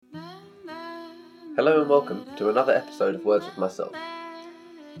Hello and welcome to another episode of Words with Myself.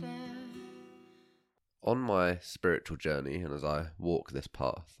 On my spiritual journey, and as I walk this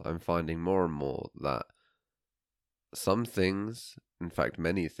path, I'm finding more and more that some things, in fact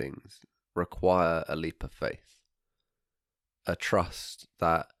many things, require a leap of faith. A trust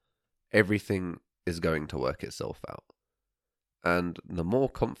that everything is going to work itself out. And the more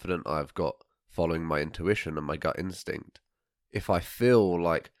confident I've got following my intuition and my gut instinct, if I feel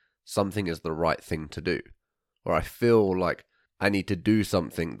like something is the right thing to do, or I feel like I need to do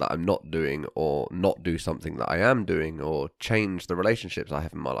something that I'm not doing, or not do something that I am doing, or change the relationships I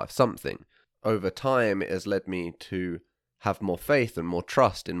have in my life, something, over time it has led me to have more faith and more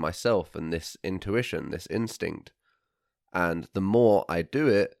trust in myself and this intuition, this instinct. And the more I do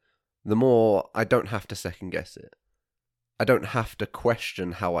it, the more I don't have to second guess it. I don't have to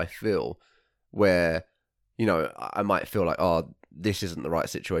question how I feel, where, I might feel like, this isn't the right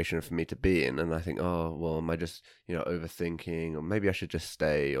situation for me to be in. And I think, am I just, overthinking, or maybe I should just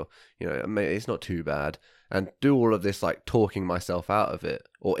stay, or, maybe it's not too bad. And do all of this, like talking myself out of it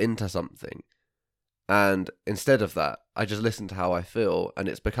or into something. And instead of that, I just listen to how I feel, and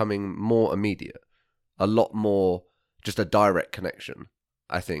it's becoming more immediate, a lot more just a direct connection.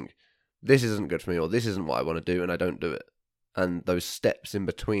 I think this isn't good for me, or this isn't what I want to do, and I don't do it. And those steps in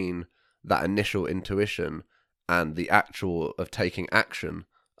between that initial intuition and the actual of taking action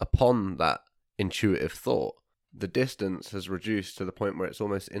upon that intuitive thought, the distance has reduced to the point where it's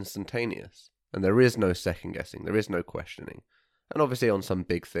almost instantaneous. And there is no second guessing, there is no questioning. And obviously on some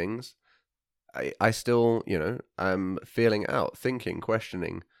big things, I still, am feeling out, thinking,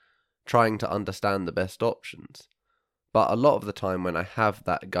 questioning, trying to understand the best options. But a lot of the time when I have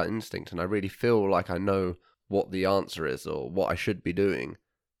that gut instinct and I really feel like I know what the answer is or what I should be doing,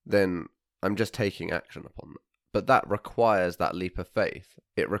 then I'm just taking action upon it. But that requires that leap of faith.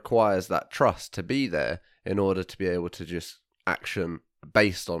 It requires that trust to be there in order to be able to just action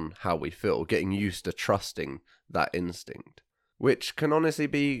based on how we feel, getting used to trusting that instinct, which can honestly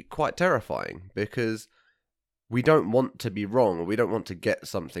be quite terrifying because we don't want to be wrong, or we don't want to get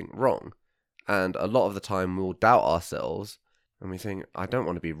something wrong. And a lot of the time we'll doubt ourselves and we think, I don't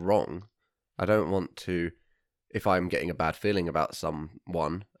want to be wrong. I don't want to, if I'm getting a bad feeling about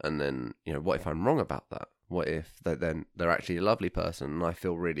someone, and then, what if I'm wrong about that? What if they're actually a lovely person and I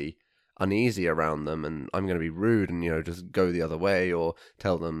feel really uneasy around them, and I'm going to be rude and, just go the other way, or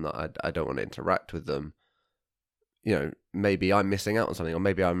tell them that I don't want to interact with them. Maybe I'm missing out on something, or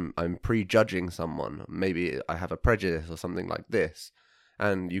maybe I'm prejudging someone. Maybe I have a prejudice or something like this.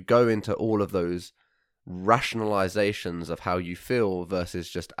 And you go into all of those rationalizations of how you feel versus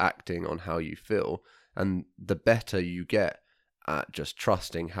just acting on how you feel. And the better you get at just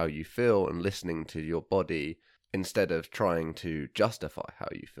trusting how you feel and listening to your body instead of trying to justify how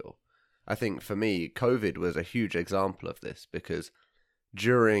you feel. I think for me, COVID was a huge example of this, because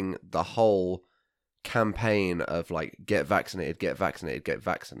during the whole campaign of like, get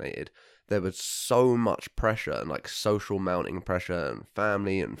vaccinated, there was so much pressure and like social mounting pressure, and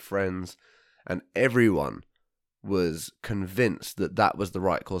family and friends, and everyone was convinced that that was the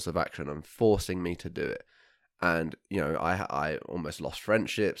right course of action and forcing me to do it. And, I almost lost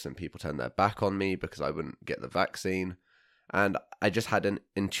friendships, and people turned their back on me because I wouldn't get the vaccine. And I just had an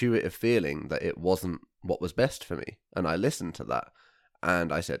intuitive feeling that it wasn't what was best for me. And I listened to that.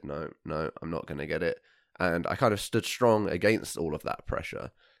 And I said, no, I'm not going to get it. And I kind of stood strong against all of that pressure.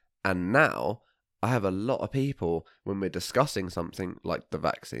 And now I have a lot of people, when we're discussing something like the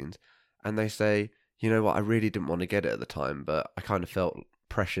vaccines, and they say, you know what, I really didn't want to get it at the time, but I kind of felt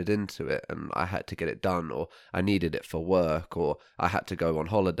pressured into it and I had to get it done, or I needed it for work, or I had to go on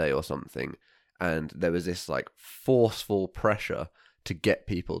holiday or something. And there was this like forceful pressure to get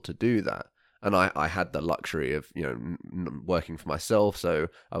people to do that. And I had the luxury of, working for myself, so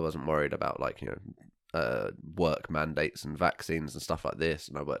I wasn't worried about like, work mandates and vaccines and stuff like this.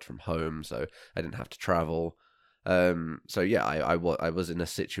 And I worked from home, so I didn't have to travel. So yeah, I was in a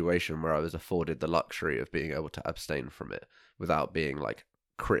situation where I was afforded the luxury of being able to abstain from it without being like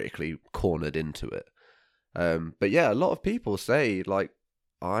critically cornered into it. But yeah, a lot of people say like,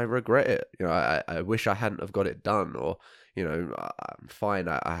 I regret it. I wish I hadn't have got it done, or, I'm fine,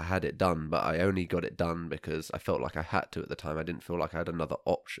 I had it done, but I only got it done because I felt like I had to at the time. I didn't feel like I had another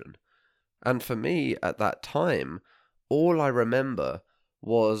option. And for me at that time, all I remember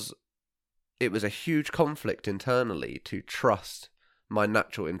was it was a huge conflict internally to trust my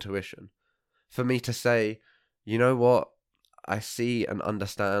natural intuition. For me to say, you know what, I see and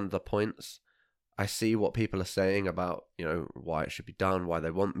understand the points. I see what people are saying about, why it should be done, why they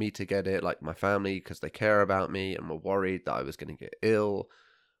want me to get it, like my family, because they care about me and were worried that I was going to get ill,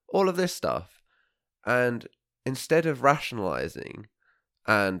 all of this stuff. And instead of rationalizing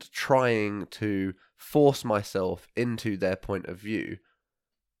and trying to force myself into their point of view,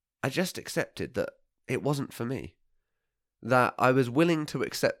 I just accepted that it wasn't for me. That I was willing to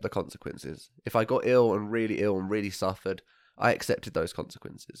accept the consequences. If I got ill and really suffered, I accepted those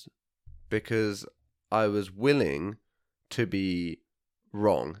consequences. Because I was willing to be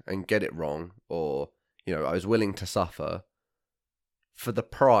wrong and get it wrong, or, I was willing to suffer for the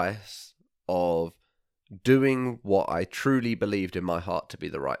price of doing what I truly believed in my heart to be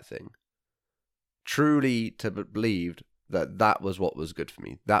the right thing. Truly to believed that that was what was good for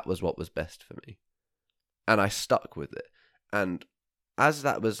me. That was what was best for me. And I stuck with it. And as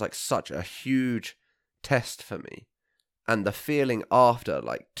that was like such a huge test for me, and the feeling after,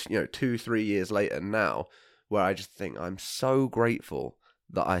 2-3 years later now, where I just think I'm so grateful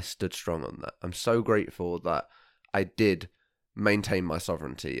that I stood strong on that. I'm so grateful that I did maintain my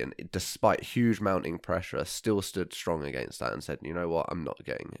sovereignty, and despite huge mounting pressure, still stood strong against that and said, you know what, I'm not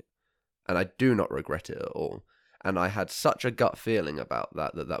getting it. And I do not regret it at all. And I had such a gut feeling about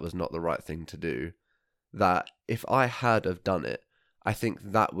that was not the right thing to do, that if I had have done it, I think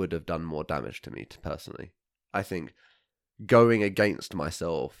that would have done more damage to me personally. I think going against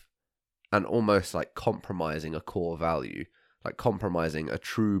myself and almost like compromising a core value, like compromising a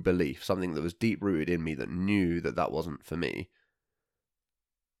true belief, something that was deep rooted in me that knew that that wasn't for me.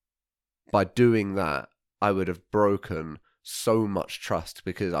 By doing that, I would have broken so much trust,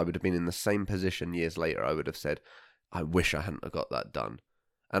 because I would have been in the same position years later. I would have said, I wish I hadn't have got that done.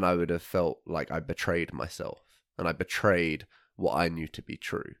 And I would have felt like I betrayed myself, and I betrayed what I knew to be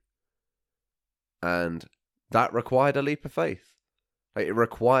true. And that required a leap of faith. Like, it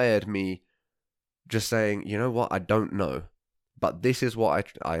required me just saying, you know what, I don't know, but this is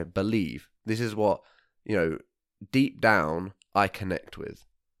what I believe. This is what, deep down I connect with,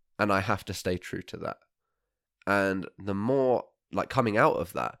 and I have to stay true to that. And the more, coming out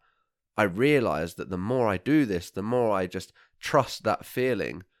of that, I realized that the more I do this, the more I just trust that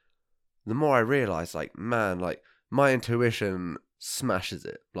feeling, the more I realize, my intuition smashes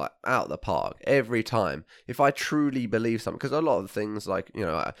it, out the park every time. If I truly believe something, because a lot of things, I'm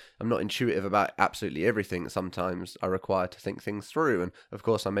not intuitive about absolutely everything. Sometimes I require to think things through, and of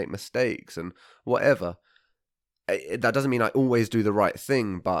course I make mistakes and whatever. That doesn't mean I always do the right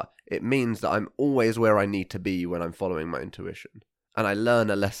thing, but it means that I'm always where I need to be when I'm following my intuition. And I learn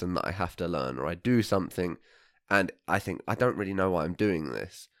a lesson that I have to learn, or I do something and I think, I don't really know why I'm doing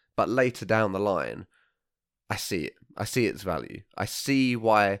this. But later down the line, I see it. I see its value. I see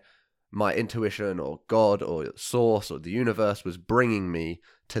why my intuition or God or source or the universe was bringing me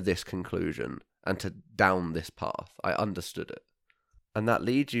to this conclusion and to down this path. I understood it. And that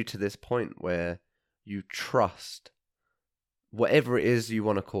leads you to this point where you trust whatever it is you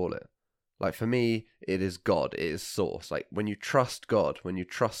want to call it. Like, for me, it is God, it is source. Like, when you trust God, when you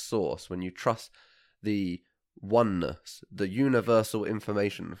trust source, when you trust the oneness, the universal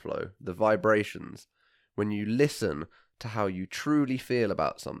information flow, the vibrations, when you listen to how you truly feel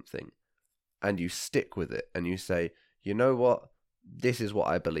about something and you stick with it and you say, you know what, this is what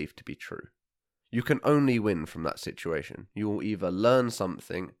I believe to be true. You can only win from that situation. You will either learn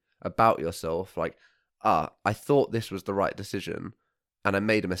something about yourself, I thought this was the right decision and I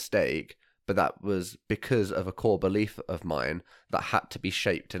made a mistake, but that was because of a core belief of mine that had to be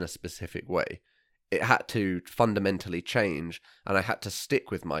shaped in a specific way. It had to fundamentally change, and I had to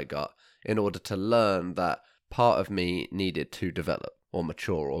stick with my gut in order to learn that part of me needed to develop or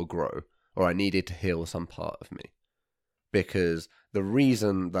mature or grow, or I needed to heal some part of me. Because the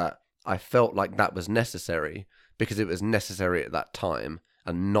reason that I felt like that was necessary, because it was necessary at that time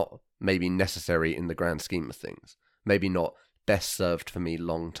and not maybe necessary in the grand scheme of things, maybe not best served for me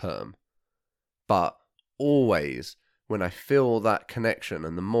long term. But always, when I feel that connection,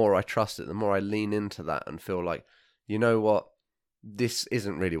 and the more I trust it, the more I lean into that and feel like, you know what, this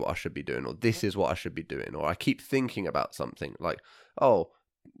isn't really what I should be doing, or this is what I should be doing, or I keep thinking about something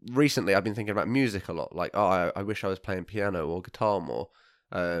recently I've been thinking about music a lot, I wish I was playing piano or guitar more,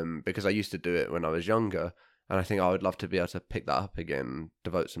 because I used to do it when I was younger, and I think I would love to be able to pick that up again,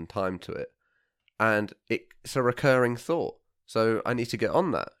 devote some time to it. And it's a recurring thought, so I need to get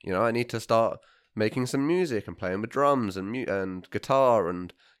on that. I need to start making some music and playing with drums and guitar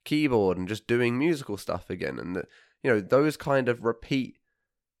and keyboard and just doing musical stuff again. And those kind of repeat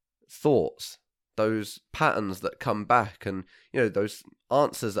thoughts, those patterns that come back, and those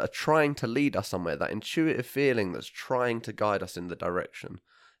answers that are trying to lead us somewhere, that intuitive feeling that's trying to guide us in the direction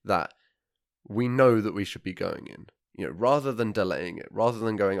that we know that we should be going in. Rather than delaying it, rather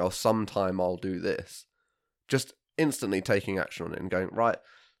than going, sometime I'll do this, just instantly taking action on it and going, right,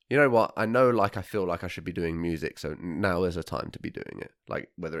 you know what, I know, like, I feel like I should be doing music, so now is a time to be doing it. Like,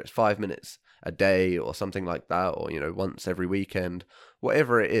 whether it's 5 minutes a day or something like that, or, once every weekend,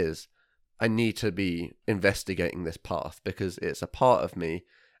 whatever it is, I need to be investigating this path because it's a part of me,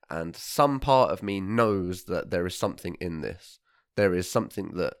 and some part of me knows that there is something in this. There is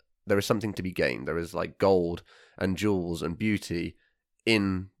something to be gained. There is like gold and jewels and beauty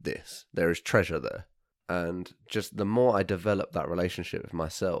in this. There is treasure there. And just the more I develop that relationship with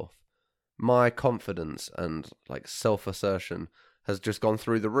myself, my confidence and like self-assertion has just gone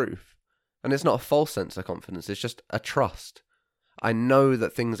through the roof. And it's not a false sense of confidence, it's just a trust. I know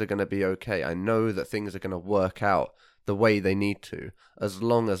that things are going to be okay. I know that things are going to work out the way they need to, as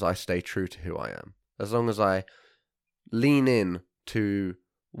long as I stay true to who I am. As long as I lean in to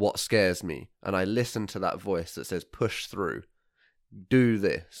what scares me and I listen to that voice that says, push through. Do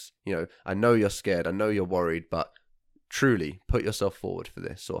this. I know you're scared, I know you're worried, but truly put yourself forward for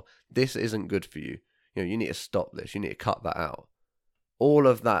this, or this isn't good for you. You need to stop this, you need to cut that out. All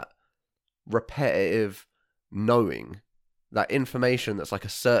of that repetitive knowing, that information that's like a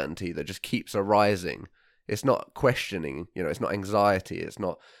certainty that just keeps arising. It's not questioning, it's not anxiety, it's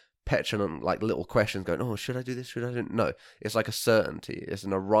not petulant like little questions going, oh, should I do this, should I do it? No, it's like a certainty. It's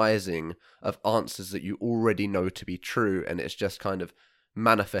an arising of answers that you already know to be true, and it's just kind of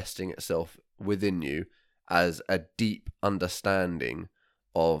manifesting itself within you as a deep understanding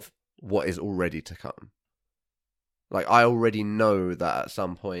of what is already to come. Like, I already know that at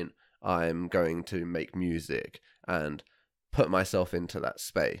some point I'm going to make music and put myself into that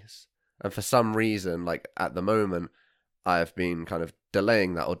space. And for some reason, like at the moment, I've been kind of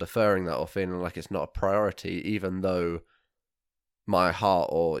delaying that or deferring that or feeling like it's not a priority, even though my heart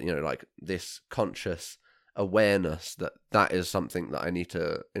or, like this conscious awareness that that is something that I need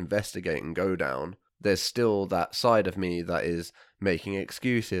to investigate and go down. There's still that side of me that is making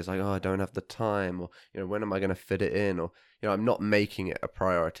excuses like, oh, I don't have the time, or, when am I going to fit it in? Or, I'm not making it a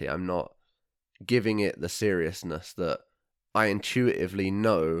priority. I'm not giving it the seriousness that I intuitively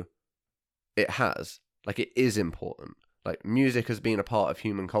know it has. Like, it is important. Like, music has been a part of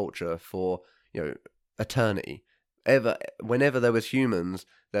human culture for, eternity. Whenever there was humans,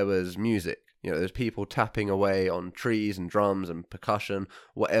 there was music. There's people tapping away on trees and drums and percussion,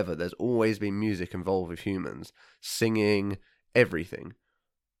 whatever. There's always been music involved with humans, singing, everything.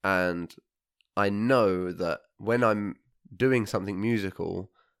 And I know that when I'm doing something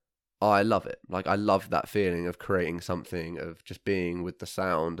musical, I love it. Like, I love that feeling of creating something, of just being with the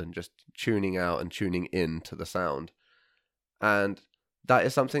sound and just tuning out and tuning in to the sound. And that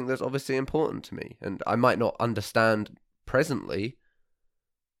is something that's obviously important to me. And I might not understand presently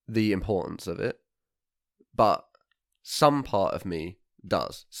the importance of it, but some part of me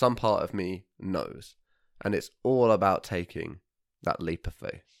does. Some part of me knows. And it's all about taking that leap of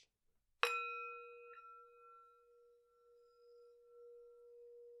faith.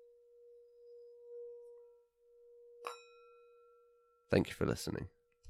 Thank you for listening.